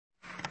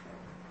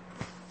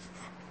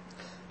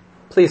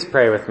Please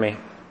pray with me.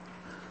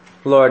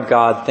 Lord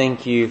God,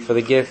 thank you for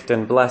the gift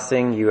and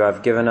blessing you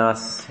have given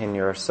us in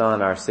your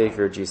Son, our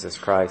Savior, Jesus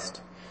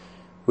Christ.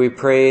 We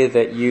pray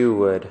that you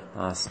would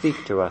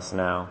speak to us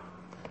now,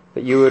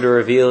 that you would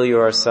reveal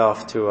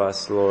yourself to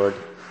us, Lord,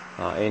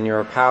 in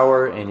your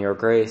power, in your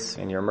grace,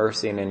 in your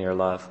mercy, and in your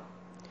love.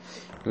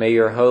 May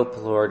your hope,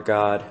 Lord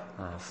God,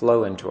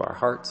 flow into our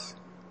hearts.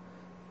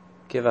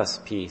 Give us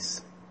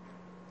peace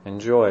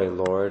and joy,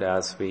 Lord,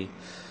 as we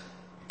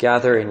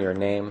gather in your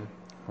name.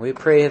 We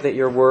pray that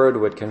your word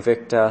would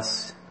convict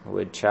us,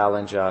 would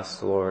challenge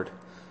us, Lord,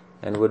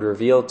 and would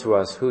reveal to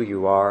us who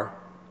you are,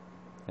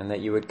 and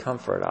that you would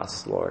comfort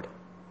us, Lord.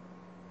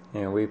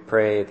 And we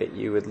pray that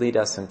you would lead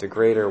us into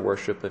greater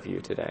worship of you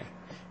today.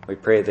 We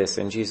pray this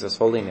in Jesus'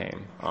 holy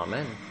name.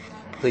 Amen.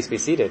 Please be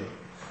seated.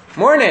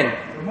 Morning.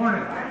 Good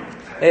morning.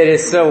 It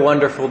is so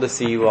wonderful to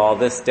see you all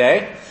this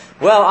day.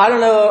 Well, I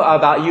don't know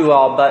about you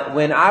all, but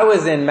when I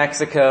was in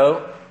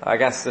Mexico, I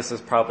guess this is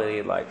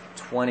probably like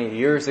 20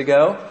 years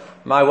ago,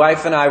 my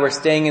wife and I were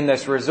staying in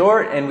this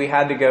resort and we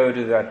had to go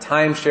to the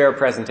timeshare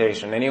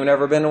presentation. Anyone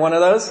ever been to one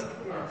of those?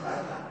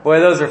 Boy,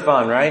 those are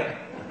fun, right?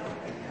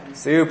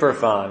 Super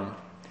fun,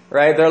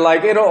 right? They're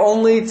like, it'll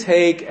only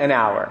take an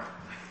hour,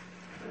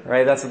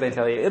 right? That's what they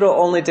tell you. It'll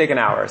only take an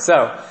hour.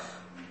 So,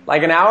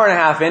 like an hour and a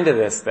half into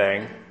this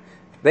thing,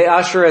 they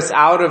usher us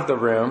out of the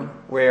room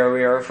where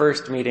we are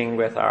first meeting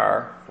with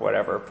our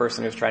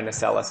person who's trying to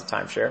sell us a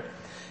timeshare,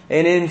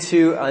 and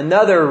into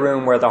another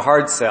room where the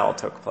hard sell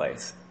took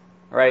place.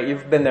 Right?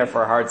 You've been there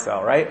for a hard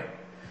sell, right?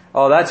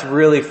 Oh, that's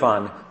really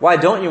fun. Why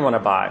don't you want to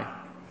buy?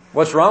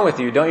 What's wrong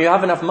with you? Don't you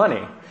have enough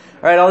money?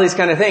 Right? All these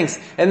kind of things.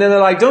 And then they're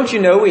like, don't you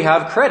know we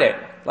have credit?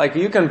 Like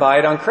you can buy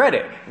it on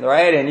credit,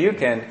 right? And you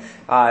can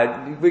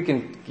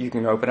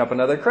open up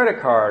another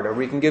credit card, or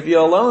we can give you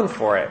a loan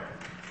for it.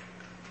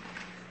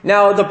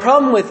 Now, the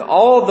problem with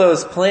all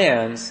those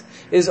plans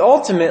is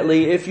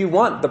ultimately if you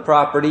want the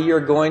property, you're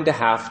going to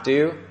have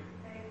to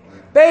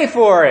pay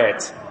for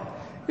it.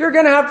 You're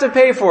going to have to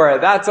pay for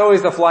it. That's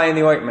always the fly in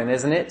the ointment,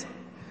 isn't it?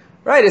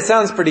 Right? It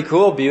sounds pretty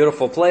cool.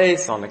 Beautiful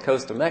place on the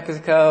coast of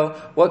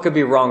Mexico. What could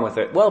be wrong with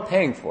it? Well,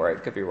 paying for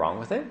it could be wrong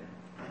with it.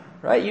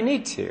 Right? You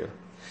need to.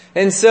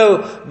 And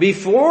so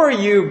before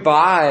you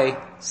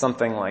buy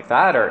something like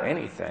that or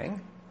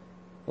anything,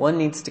 one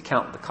needs to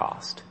count the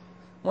cost.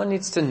 One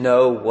needs to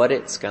know what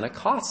it's going to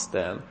cost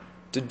them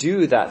to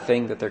do that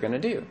thing that they're going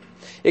to do.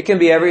 It can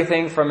be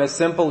everything from as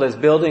simple as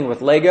building with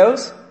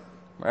Legos.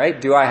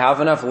 Right? Do I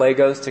have enough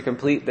Legos to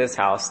complete this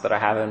house that I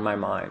have in my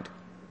mind?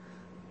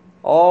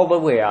 All the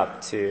way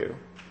up to,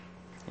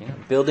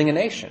 building a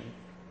nation.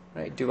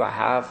 Right? Do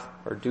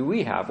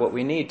we have what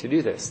we need to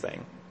do this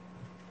thing?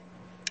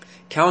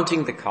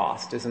 Counting the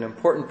cost is an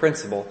important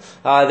principle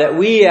that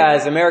we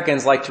as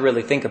Americans like to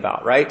really think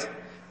about, right?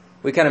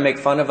 We kind of make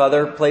fun of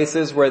other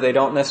places where they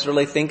don't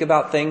necessarily think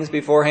about things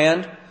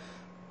beforehand.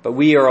 But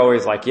we are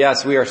always like,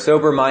 yes, we are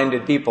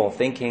sober-minded people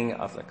thinking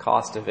of the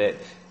cost of it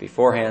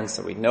beforehand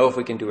so we know if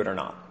we can do it or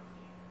not.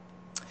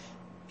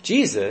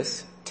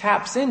 Jesus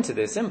taps into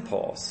this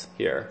impulse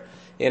here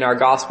in our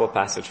gospel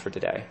passage for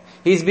today.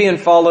 He's being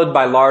followed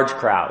by large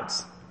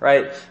crowds,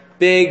 right?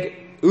 Big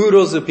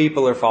oodles of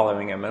people are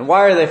following him. And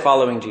why are they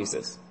following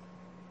Jesus?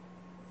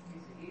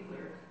 He's a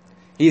healer.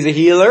 He's a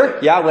healer?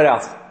 Yeah, what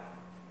else?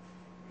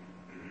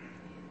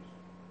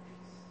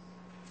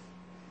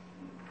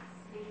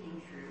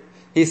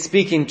 He's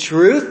speaking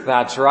truth,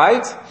 that's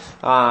right.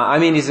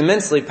 He's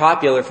immensely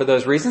popular for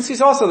those reasons. He's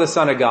also the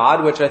Son of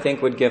God, which I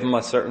think would give him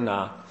a certain,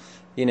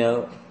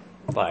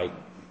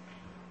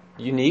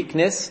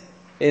 uniqueness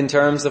in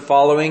terms of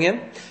following him,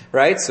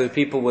 right? So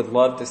people would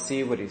love to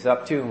see what he's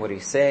up to and what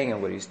he's saying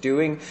and what he's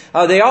doing.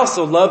 They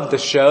also love the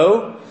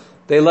show.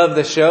 They love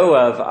the show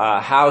of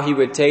how he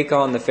would take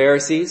on the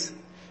Pharisees,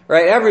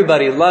 right?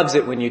 Everybody loves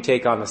it when you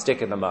take on the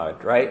stick in the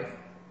mud, right?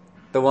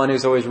 The one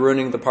who's always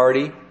ruining the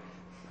party.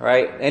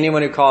 Right?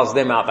 Anyone who calls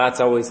them out, that's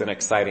always an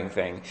exciting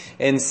thing.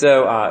 And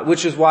so,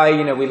 which is why,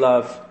 we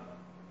love,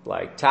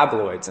 like,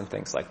 tabloids and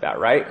things like that,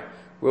 right?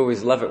 We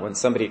always love it when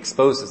somebody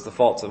exposes the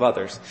faults of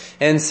others.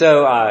 And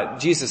so,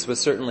 Jesus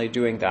was certainly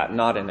doing that,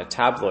 not in a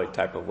tabloid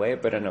type of way,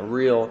 but in a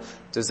real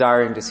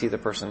desiring to see the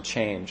person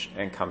change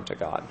and come to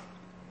God.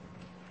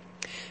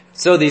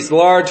 So these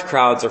large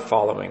crowds are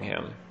following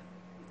him.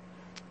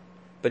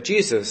 But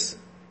Jesus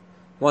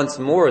wants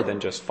more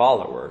than just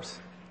followers.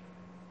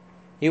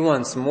 He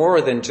wants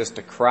more than just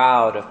a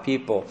crowd of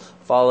people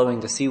following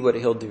to see what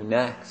he'll do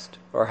next,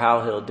 or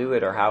how he'll do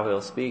it, or how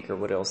he'll speak, or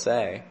what he'll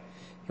say.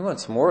 He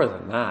wants more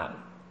than that.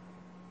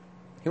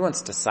 He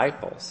wants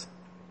disciples.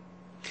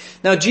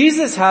 Now,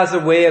 Jesus has a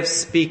way of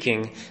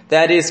speaking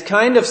that is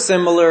kind of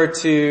similar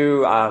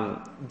to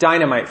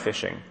dynamite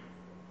fishing.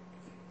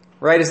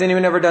 Right? Has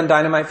anyone ever done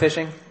dynamite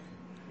fishing?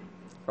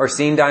 Or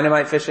seen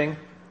dynamite fishing?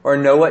 Or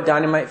know what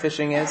dynamite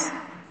fishing is?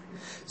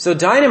 So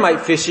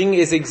dynamite fishing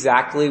is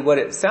exactly what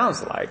it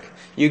sounds like.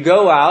 You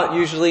go out,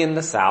 usually in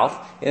the South,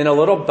 in a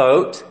little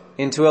boat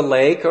into a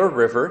lake or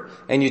river,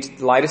 and you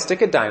light a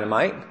stick of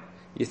dynamite,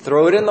 you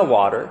throw it in the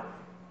water,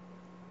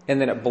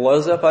 and then it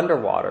blows up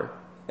underwater,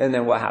 and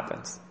then what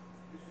happens?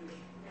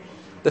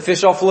 the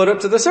fish all float up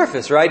to the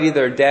surface, right?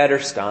 Either dead or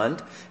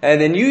stunned. And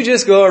then you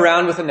just go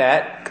around with a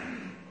net,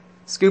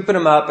 scooping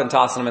them up and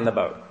tossing them in the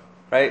boat,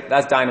 right?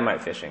 That's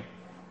dynamite fishing,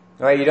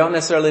 right? You don't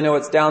necessarily know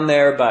what's down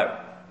there,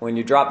 but when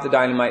you drop the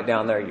dynamite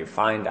down there, you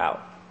find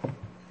out.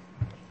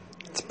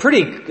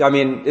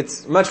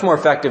 It's much more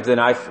effective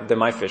than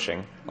my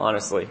fishing,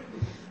 honestly.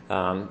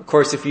 Of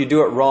course, if you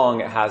do it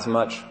wrong, it has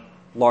much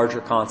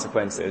larger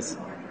consequences.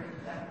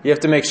 You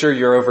have to make sure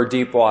you're over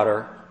deep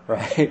water,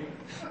 right?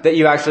 That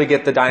you actually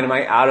get the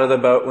dynamite out of the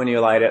boat when you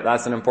light it.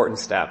 That's an important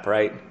step,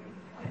 right?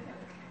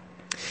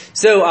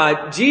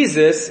 So,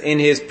 Jesus, in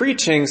his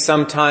preaching,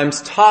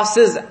 sometimes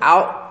tosses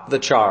out the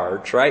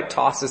charge, right?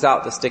 Tosses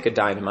out the stick of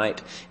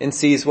dynamite and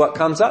sees what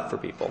comes up for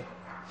people.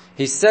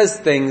 He says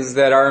things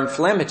that are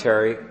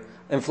inflammatory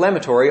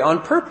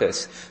on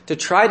purpose to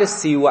try to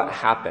see what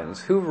happens,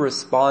 who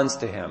responds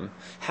to him,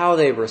 how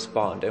they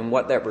respond, and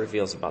what that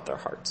reveals about their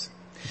hearts.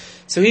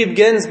 So he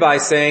begins by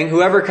saying,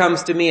 whoever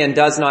comes to me and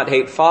does not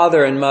hate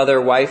father and mother,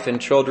 wife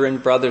and children,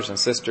 brothers and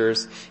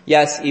sisters,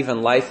 yes,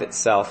 even life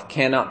itself,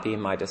 cannot be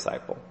my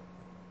disciple.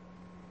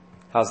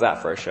 How's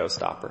that for a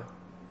showstopper?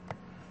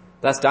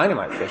 That's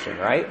dynamite fishing,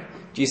 right?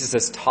 Jesus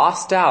has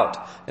tossed out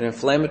an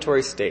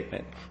inflammatory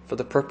statement for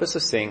the purpose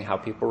of seeing how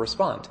people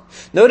respond.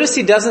 Notice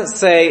he doesn't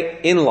say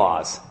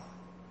in-laws,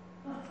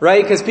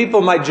 right? Because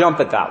people might jump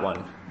at that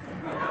one,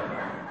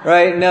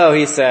 right? No,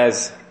 he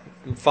says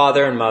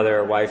father and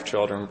mother, wife,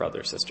 children,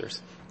 brothers,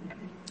 sisters.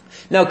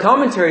 Now,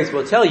 commentaries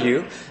will tell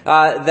you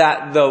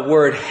that the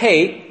word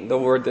hate, the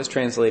word that's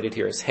translated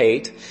here as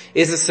hate,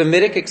 is a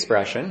Semitic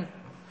expression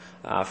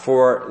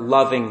for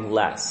loving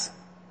less,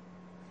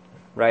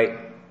 right?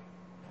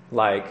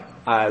 Like,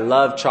 I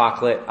love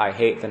chocolate, I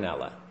hate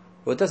vanilla.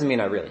 Well, it doesn't mean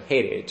I really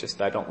hate it, it's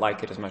just I don't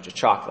like it as much as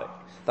chocolate.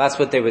 That's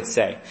what they would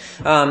say.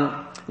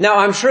 Now,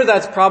 I'm sure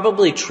that's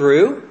probably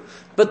true,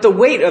 but the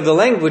weight of the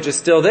language is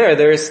still there.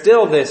 There is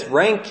still this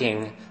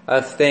ranking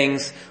of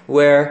things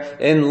where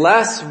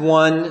unless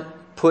one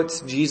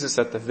puts Jesus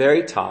at the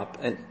very top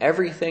and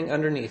everything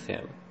underneath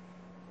him,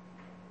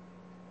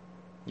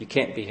 you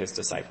can't be his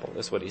disciple,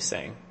 is what he's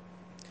saying.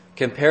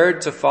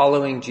 Compared to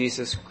following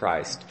Jesus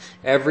Christ,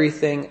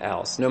 everything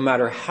else, no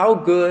matter how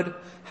good,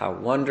 how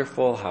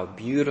wonderful, how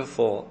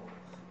beautiful,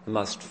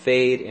 must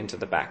fade into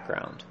the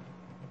background.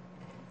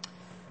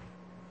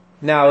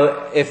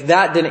 Now, if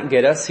that didn't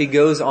get us, he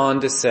goes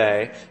on to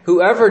say,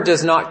 whoever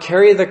does not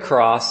carry the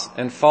cross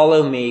and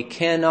follow me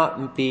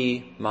cannot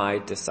be my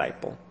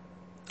disciple.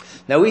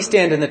 Now, we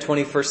stand in the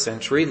 21st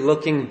century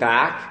looking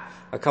back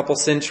a couple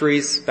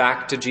centuries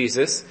back to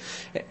Jesus.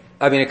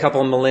 A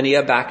couple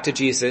millennia back to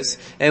Jesus.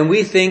 And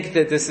we think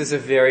that this is a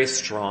very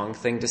strong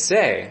thing to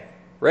say,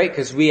 right?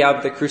 Because we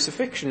have the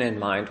crucifixion in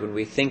mind when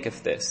we think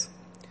of this.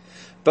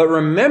 But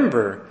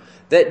remember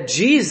that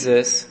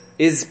Jesus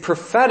is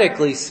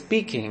prophetically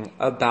speaking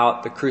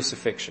about the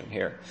crucifixion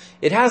here.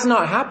 It has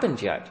not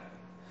happened yet.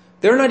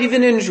 They're not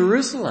even in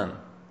Jerusalem.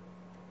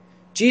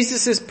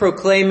 Jesus is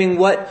proclaiming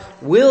what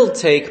will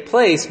take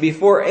place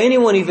before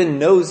anyone even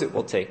knows it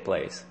will take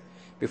place.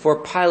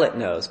 Before Pilate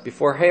knows,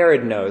 before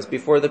Herod knows,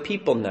 before the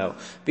people know,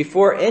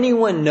 before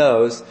anyone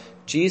knows,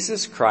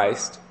 Jesus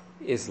Christ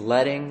is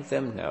letting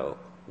them know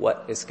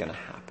what is going to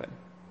happen.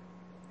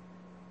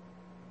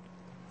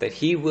 That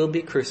he will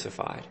be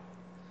crucified.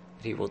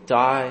 That he will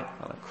die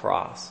on a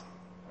cross.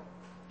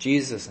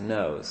 Jesus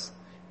knows.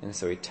 And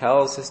so he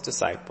tells his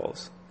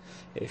disciples,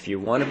 if you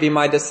want to be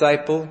my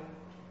disciple,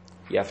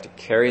 you have to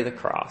carry the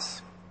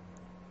cross.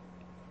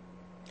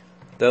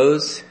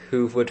 Those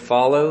who would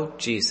follow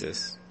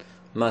Jesus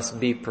must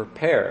be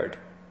prepared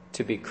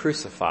to be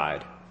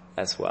crucified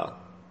as well.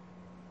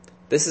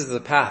 This is the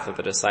path of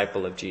a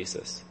disciple of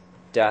Jesus.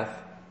 Death,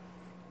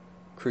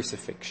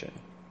 crucifixion.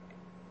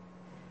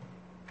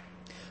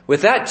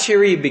 With that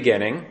cheery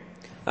beginning,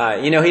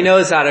 he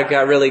knows how to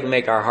really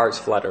make our hearts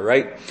flutter,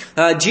 right?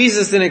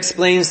 Jesus then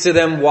explains to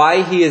them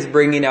why he is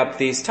bringing up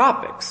these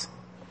topics.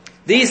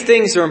 These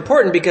things are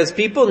important because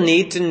people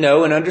need to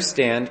know and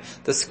understand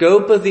the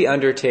scope of the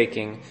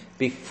undertaking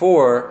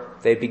before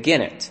they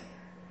begin it.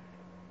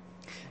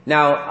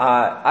 Now,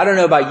 I don't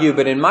know about you,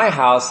 but in my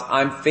house,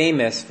 I'm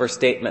famous for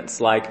statements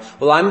like,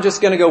 well, I'm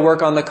just going to go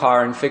work on the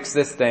car and fix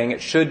this thing.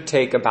 It should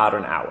take about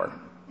an hour.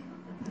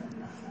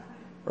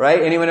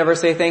 Right? Anyone ever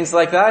say things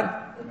like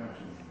that?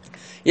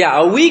 Yeah,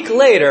 a week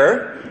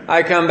later,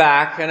 I come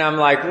back and I'm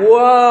like,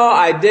 whoa,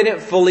 I didn't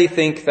fully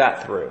think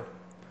that through.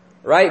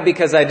 Right?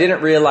 Because I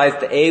didn't realize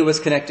the A was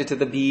connected to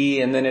the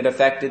B and then it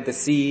affected the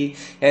C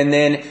and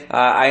then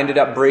I ended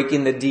up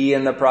breaking the D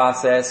in the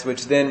process,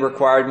 which then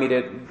required me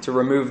to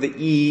remove the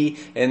E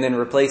and then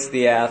replace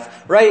the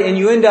F. Right? And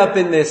you end up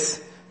in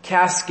this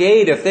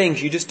cascade of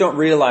things. You just don't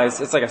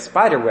realize it's like a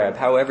spider web,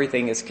 how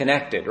everything is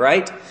connected,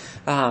 right?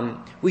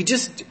 We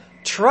just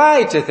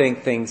try to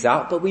think things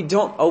out, but we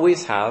don't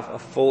always have a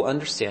full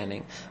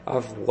understanding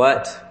of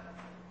what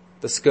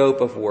the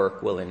scope of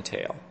work will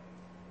entail.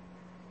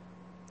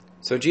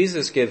 So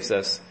Jesus gives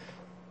us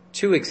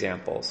two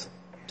examples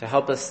to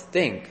help us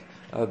think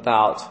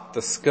about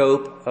the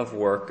scope of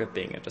work of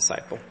being a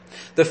disciple.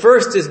 The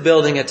first is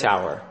building a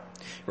tower.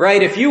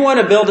 Right? If you want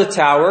to build a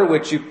tower,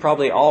 which you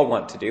probably all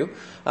want to do,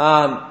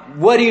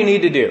 what do you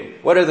need to do?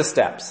 What are the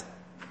steps?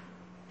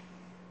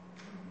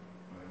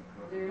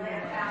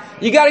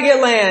 You got to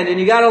get land and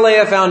you got to lay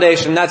a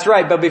foundation. That's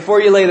right. But before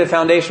you lay the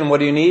foundation, what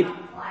do you need?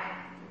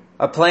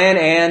 A plan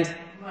and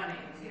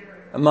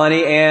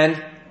money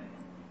and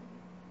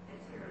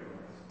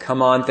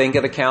come on, think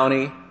of the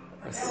county.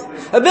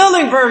 A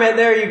building permit.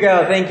 There you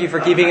go. Thank you for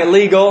keeping it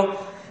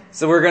legal.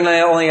 So we're going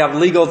to only have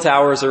legal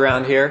towers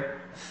around here.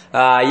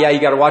 You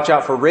got to watch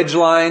out for ridge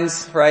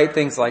lines, right?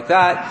 Things like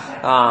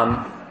that.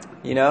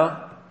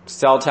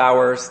 Cell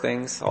towers,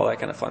 things, all that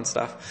kind of fun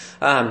stuff.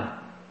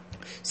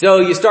 So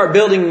you start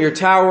building your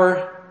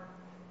tower,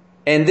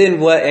 and then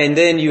what? And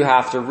then you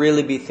have to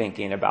really be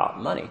thinking about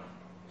money,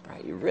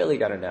 right? You really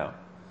got to know,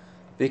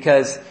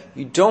 because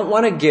you don't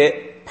want to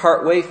get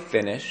partway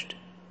finished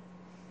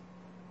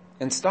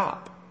and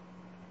stop.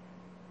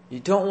 You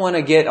don't want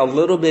to get a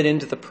little bit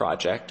into the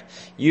project,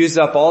 use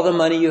up all the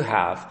money you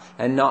have,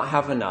 and not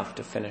have enough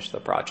to finish the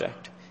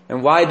project.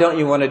 And why don't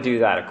you want to do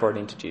that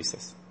according to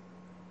Jesus?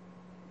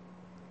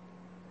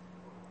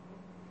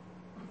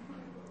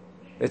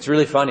 It's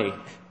really funny,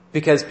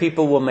 because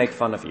people will make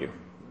fun of you.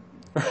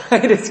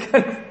 Right? It's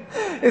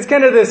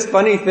kind of this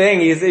funny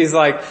thing. He's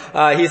like,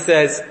 he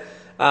says,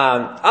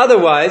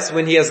 otherwise,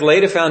 when he has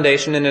laid a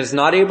foundation and is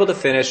not able to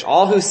finish,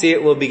 all who see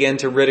it will begin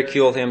to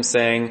ridicule him,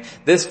 saying,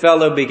 this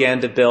fellow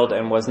began to build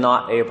and was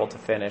not able to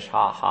finish.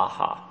 Ha, ha,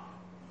 ha.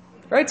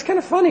 Right? It's kind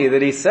of funny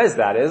that he says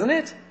that, isn't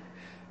it?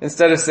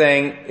 Instead of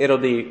saying it'll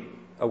be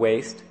a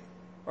waste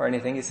or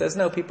anything, he says,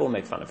 no, people will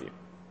make fun of you.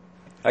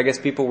 I guess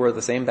people were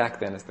the same back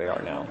then as they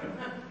are now.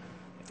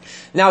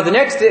 Now, the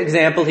next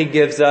example he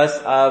gives us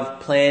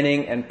of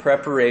planning and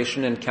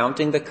preparation and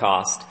counting the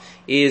cost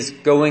is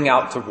going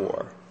out to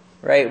war.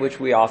 Right, which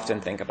we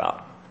often think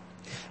about.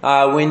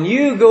 When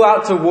you go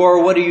out to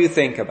war, what do you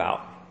think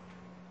about?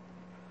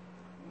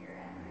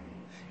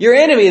 Your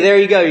enemy. There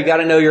you go. You got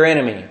to know your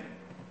enemy.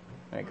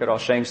 Right, good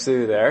old Shang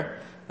Tzu there.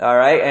 All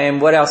right, and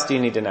what else do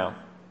you need to know?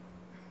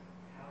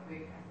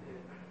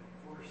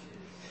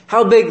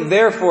 How big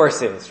their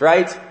force is,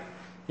 right?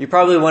 You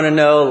probably want to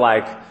know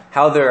like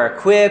how they're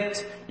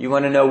equipped. You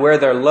want to know where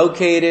they're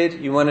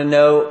located. You want to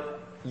know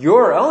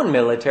your own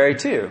military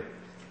too.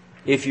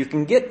 If you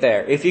can get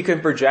there, if you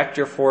can project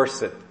your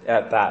force in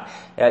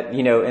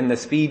the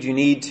speed you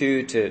need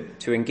to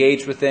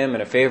engage with them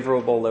in a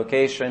favorable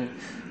location,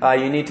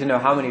 you need to know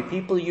how many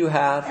people you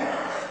have.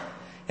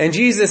 And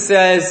Jesus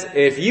says,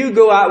 if you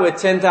go out with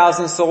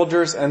 10,000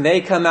 soldiers and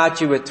they come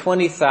at you with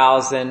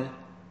 20,000,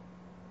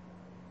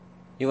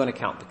 you want to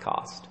count the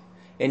cost.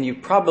 And you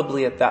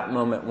probably at that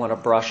moment want to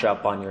brush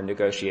up on your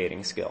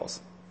negotiating skills,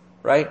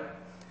 right?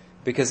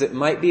 Because it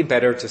might be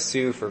better to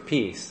sue for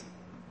peace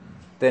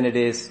than it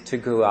is to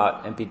go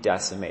out and be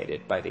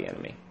decimated by the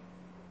enemy.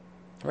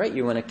 Right?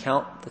 You want to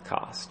count the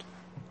cost.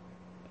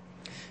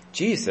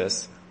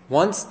 Jesus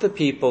wants the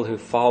people who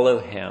follow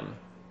him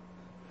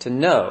to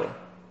know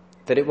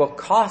that it will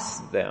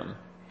cost them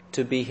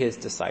to be his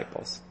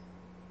disciples.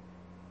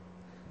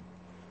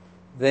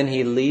 Then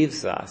he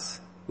leaves us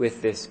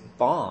with this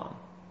bomb.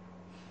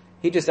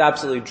 He just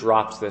absolutely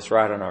drops this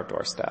right on our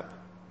doorstep.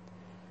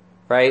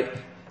 Right?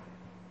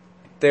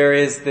 There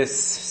is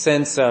this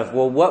sense of,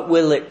 well, what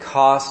will it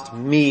cost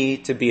me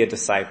to be a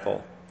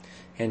disciple?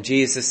 And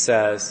Jesus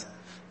says,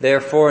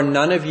 therefore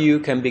none of you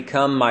can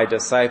become my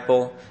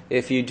disciple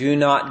if you do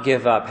not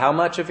give up. How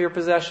much of your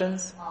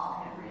possessions?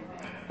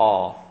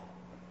 All.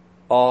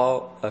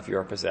 All of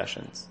your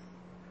possessions.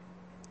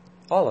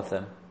 All of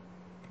them.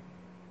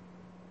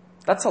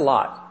 That's a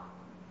lot,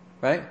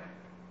 right?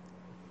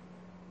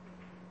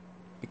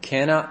 You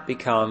cannot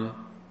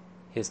become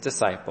his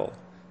disciple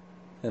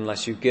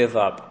unless you give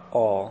up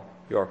all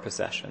your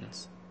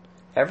possessions.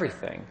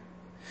 Everything.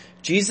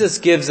 Jesus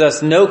gives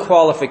us no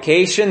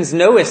qualifications,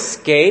 no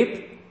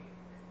escape,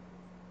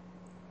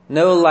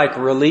 no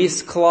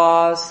release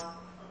clause.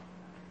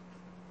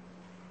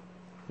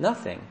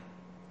 Nothing.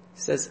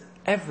 He says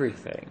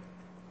everything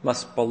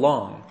must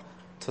belong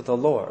to the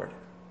Lord.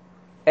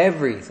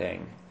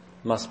 Everything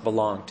must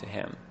belong to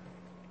him.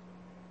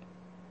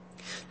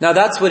 Now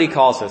that's what he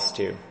calls us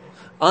to.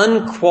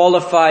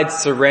 Unqualified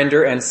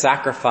surrender and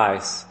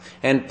sacrifice,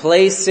 and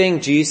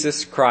placing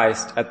Jesus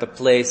Christ at the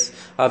place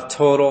of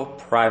total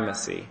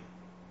primacy.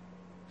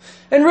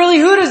 And really,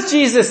 who does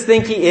Jesus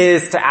think he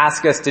is to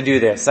ask us to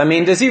do this? I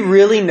mean, does he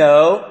really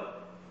know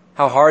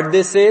how hard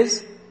this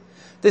is?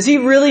 Does he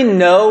really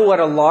know what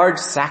a large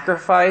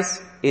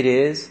sacrifice it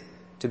is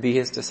to be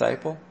his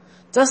disciple?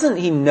 Doesn't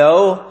he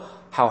know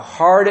how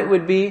hard it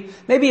would be?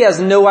 Maybe he has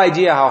no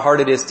idea how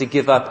hard it is to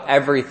give up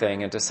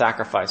everything and to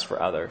sacrifice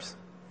for others.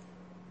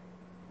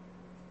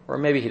 Or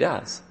maybe he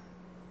does.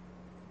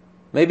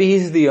 Maybe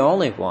he's the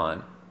only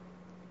one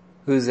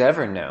who's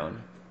ever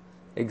known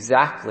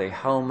exactly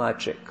how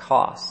much it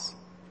costs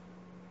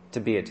to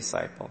be a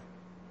disciple.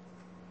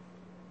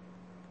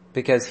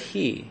 Because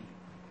he,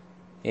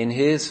 in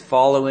his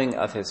following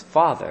of his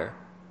Father,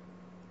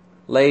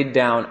 laid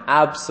down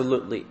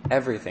absolutely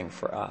everything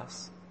for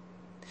us.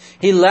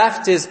 He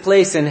left his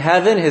place in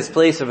heaven, his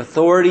place of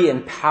authority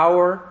and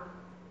power,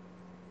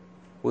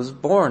 was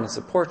born as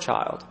a poor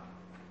child,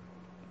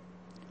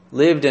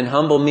 lived in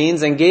humble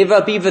means, and gave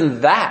up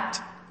even that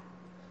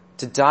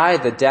to die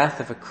the death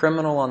of a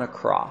criminal on a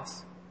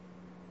cross,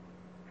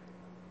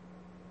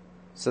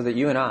 so that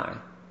you and I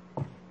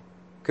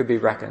could be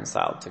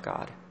reconciled to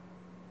God.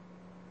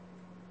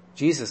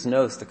 Jesus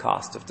knows the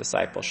cost of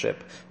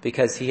discipleship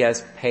because he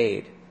has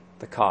paid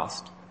the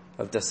cost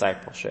of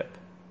discipleship.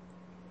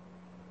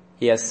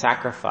 He has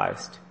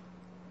sacrificed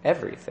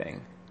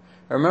everything.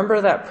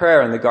 Remember that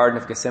prayer in the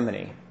Garden of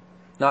Gethsemane.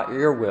 Not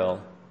your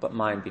will, but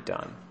mine be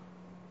done.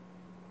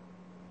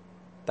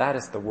 That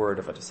is the word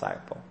of a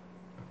disciple.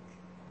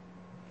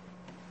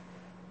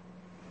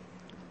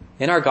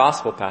 In our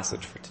gospel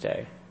passage for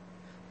today,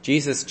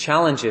 Jesus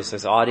challenges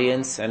his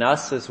audience and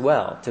us as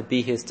well to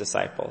be his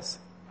disciples.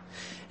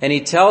 And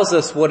he tells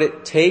us what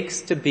it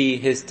takes to be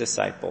his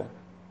disciple.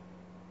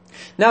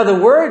 Now, the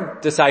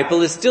word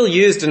disciple is still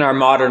used in our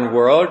modern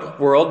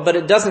world, but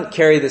it doesn't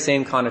carry the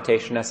same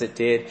connotation as it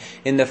did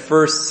in the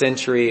first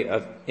century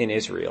in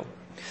Israel.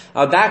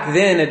 Back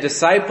then, a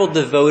disciple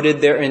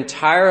devoted their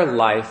entire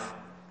life,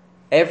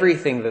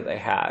 everything that they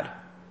had,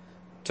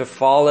 to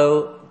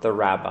follow the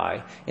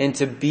rabbi and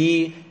to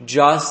be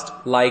just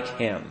like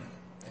him,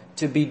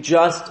 to be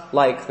just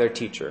like their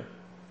teacher.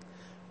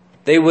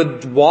 They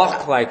would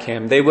walk like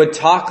him. They would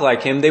talk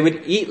like him. They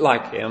would eat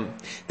like him.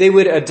 They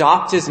would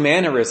adopt his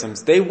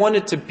mannerisms. They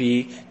wanted to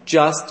be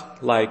just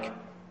like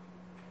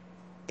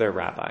their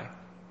rabbi.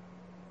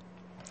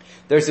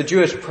 There's a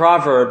Jewish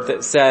proverb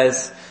that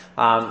says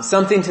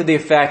something to the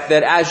effect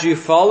that as you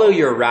follow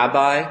your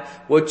rabbi,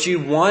 what you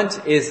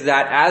want is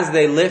that as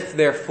they lift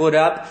their foot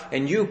up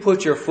and you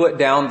put your foot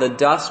down, the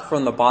dust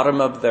from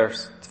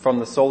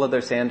the sole of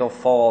their sandal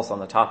falls on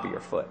the top of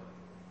your foot.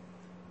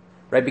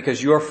 Right?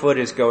 Because your foot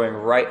is going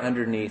right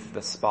underneath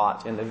the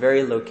spot in the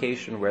very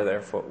location where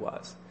their foot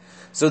was.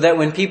 So that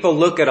when people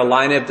look at a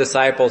line of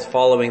disciples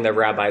following the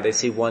rabbi, they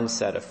see one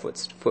set of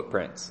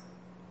footprints.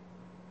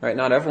 Right?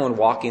 Not everyone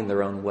walking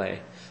their own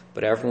way,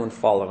 but everyone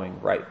following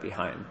right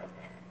behind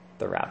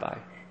the rabbi.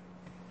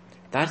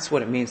 That's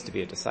what it means to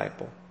be a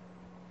disciple.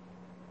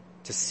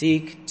 To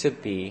seek to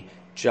be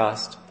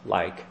just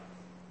like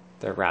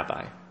their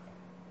rabbi.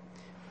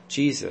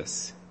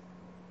 Jesus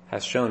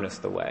has shown us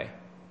the way.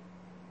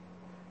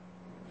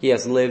 He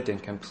has lived in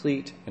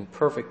complete and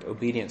perfect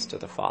obedience to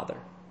the Father.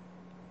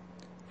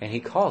 And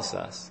he calls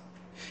us.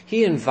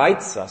 He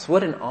invites us.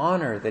 What an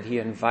honor that he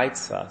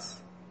invites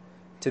us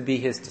to be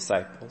his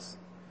disciples,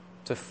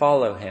 to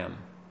follow him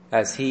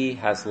as he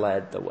has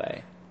led the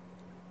way.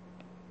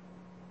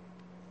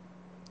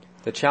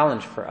 The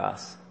challenge for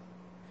us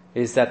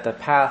is that the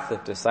path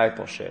of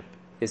discipleship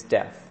is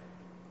death.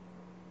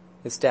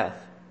 It's death.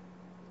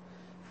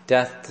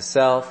 Death to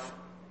self,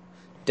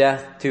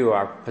 death to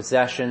our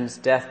possessions,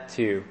 death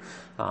to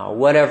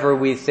whatever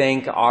we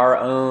think our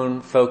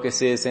own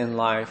focus is in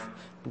life,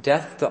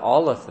 death to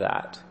all of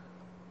that.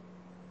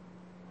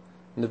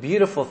 And the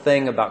beautiful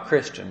thing about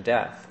Christian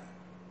death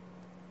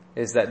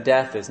is that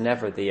death is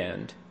never the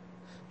end,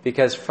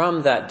 because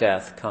from that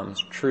death comes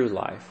true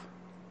life,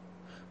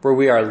 where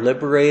we are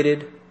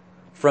liberated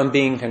from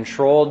being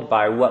controlled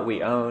by what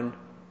we own,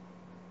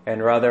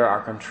 and rather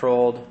are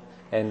controlled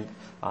and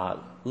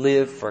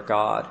live for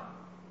God.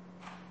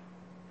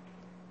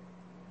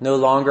 No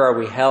longer are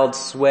we held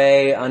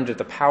sway under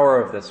the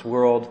power of this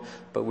world,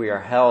 but we are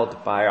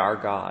held by our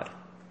God.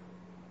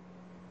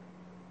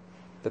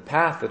 The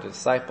path of the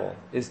disciple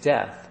is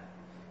death,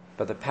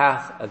 but the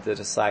path of the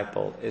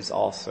disciple is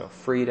also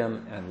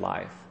freedom and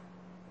life.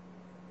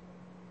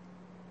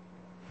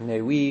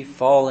 May we,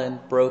 fallen,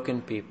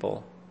 broken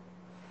people,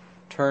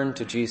 turn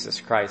to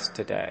Jesus Christ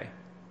today.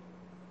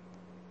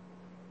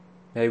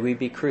 May we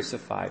be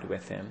crucified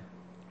with him.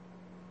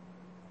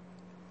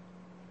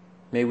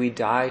 May we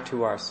die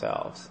to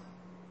ourselves,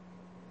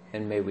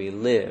 and may we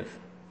live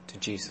to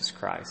Jesus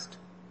Christ.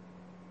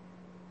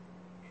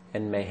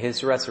 And may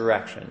his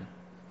resurrection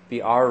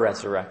be our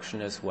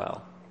resurrection as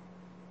well,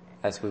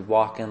 as we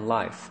walk in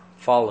life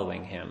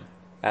following him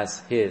as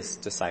his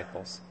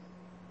disciples.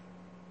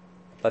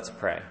 Let's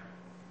pray.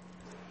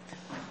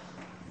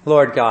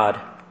 Lord God,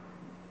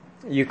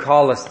 you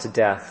call us to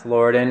death,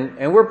 Lord,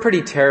 and we're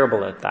pretty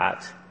terrible at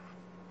that.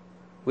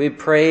 We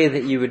pray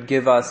that you would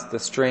give us the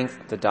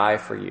strength to die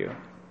for you.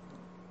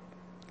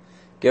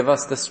 Give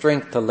us the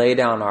strength to lay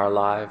down our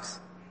lives.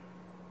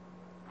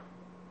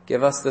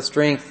 Give us the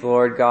strength,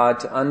 Lord God,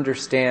 to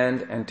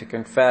understand and to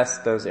confess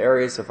those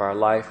areas of our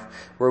life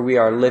where we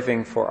are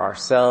living for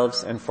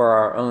ourselves and for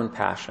our own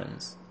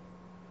passions.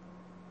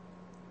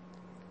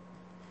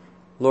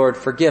 Lord,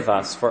 forgive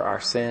us for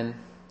our sin.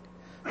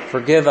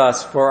 Forgive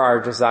us for our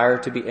desire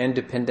to be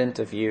independent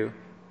of you.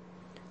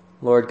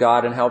 Lord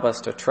God, and help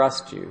us to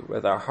trust you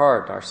with our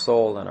heart, our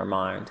soul, and our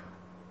mind.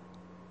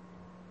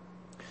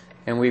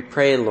 And we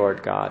pray,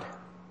 Lord God,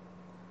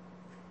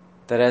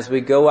 that as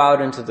we go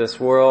out into this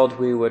world,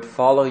 we would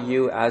follow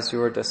you as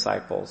your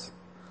disciples,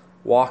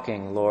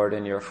 walking, Lord,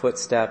 in your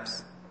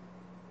footsteps,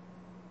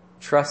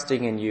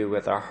 trusting in you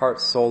with our heart,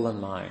 soul,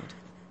 and mind.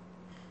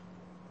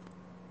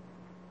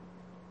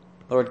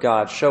 Lord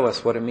God, show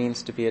us what it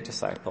means to be a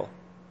disciple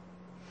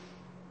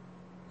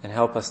and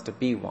help us to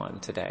be one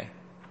today.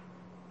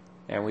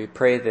 And we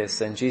pray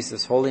this in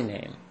Jesus' holy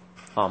name.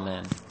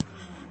 Amen.